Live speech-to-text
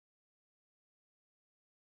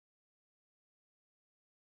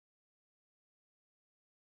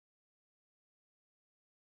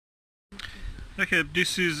Okay,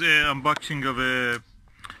 this is an unboxing of a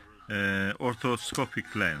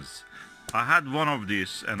orthoscopic lens. I had one of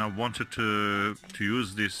these and I wanted to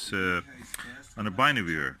use this on a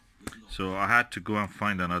binocular, so I had to go and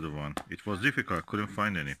find another one. It was difficult, I couldn't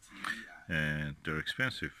find any, and they're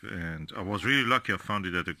expensive, and I was really lucky I found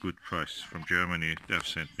it at a good price from Germany. They've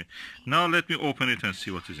sent me. Now let me open it and see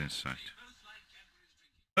what is inside.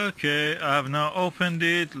 Okay, I've now opened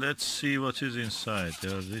it. Let's see what is inside.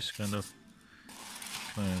 There are this kind of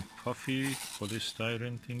puffy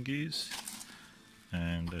polystyrene thingies,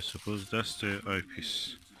 and I suppose that's the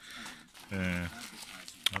eyepiece. I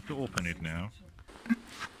have to open it now.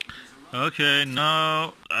 Okay,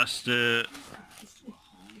 now that's the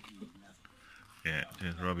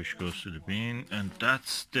rubbish goes to the bin, and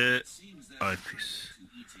that's the eyepiece.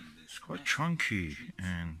 It's quite chunky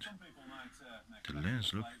and the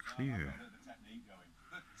lens looks clear,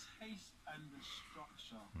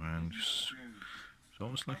 and it's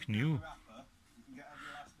almost like new.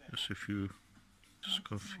 Just a few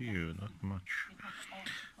scuff here, not much.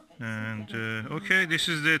 And okay, this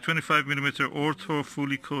is the 25mm Ortho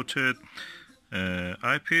fully coated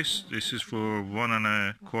eyepiece. This is for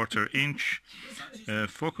 1¼ inch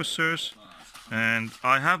focusers, and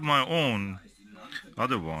I have my own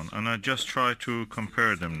other one, and I just try to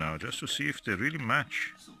compare them now just to see if they really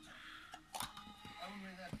match.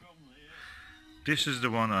 This is the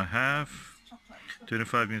one I have,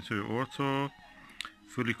 25mm Ortho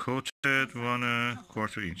fully coated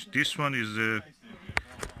 1¼ inch. This one is the,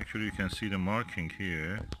 actually you can see the marking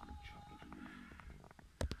here,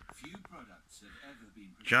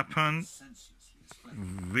 Japan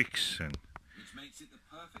Vixen.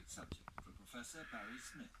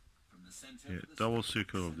 Yeah, double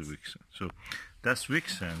circle of the Vixen. So that's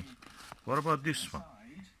Vixen. What about this one?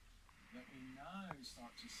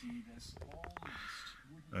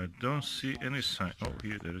 I don't see any sign. Oh,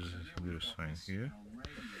 here there is a little sign here.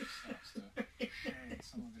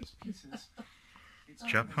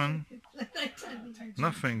 Japan.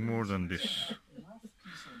 Nothing more than this.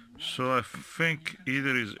 So I think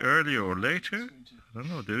either is earlier or later. I don't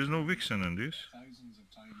know. There is no Vixen on this.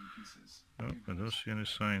 No, I don't see any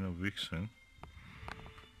sign of Vixen.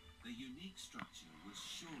 The unique structure was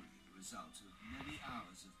surely the result of many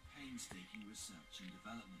hours of painstaking research and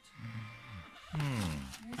development. It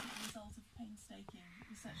isn't the result of painstaking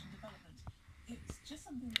research and development. It's just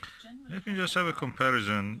something that generally... Let me just have a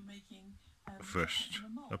comparison first.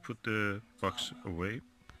 I put the box away.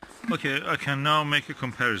 Okay, I can now make a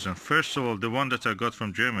comparison. First of all, the one that I got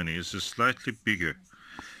from Germany is slightly bigger,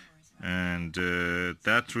 and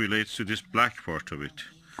that relates to this black part of it.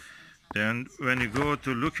 Then when you go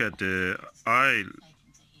to look at the eye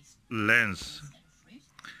lens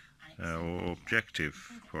or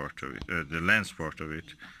objective part of it, the lens part of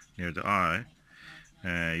it near the eye,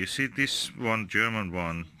 you see this one, German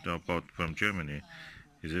one that I bought from Germany,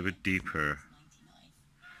 is a bit deeper,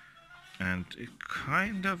 and it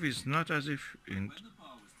kind of is not as if in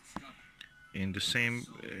the same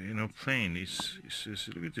plane. It's a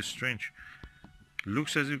little bit strange.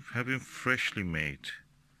 Looks as if have been freshly made.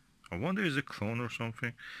 I wonder is it a clone or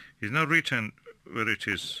something. It's not written where it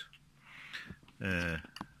is.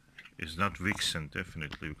 It's not Vixen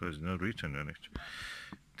definitely, because it's not written on it.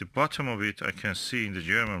 The bottom of it I can see in the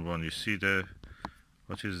German one. You see the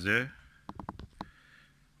what is there?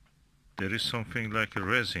 There is something like a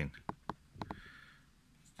resin.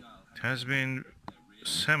 It has been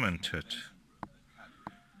cemented.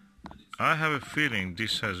 I have a feeling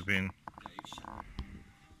this has been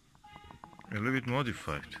a little bit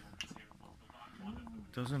modified.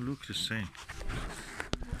 It doesn't look the same.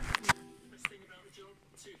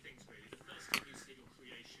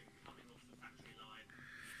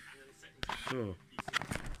 So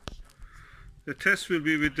the test will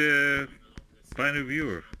be with the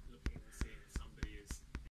binocular.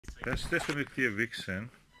 That's definitely a Vixen.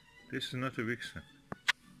 This is not a Vixen.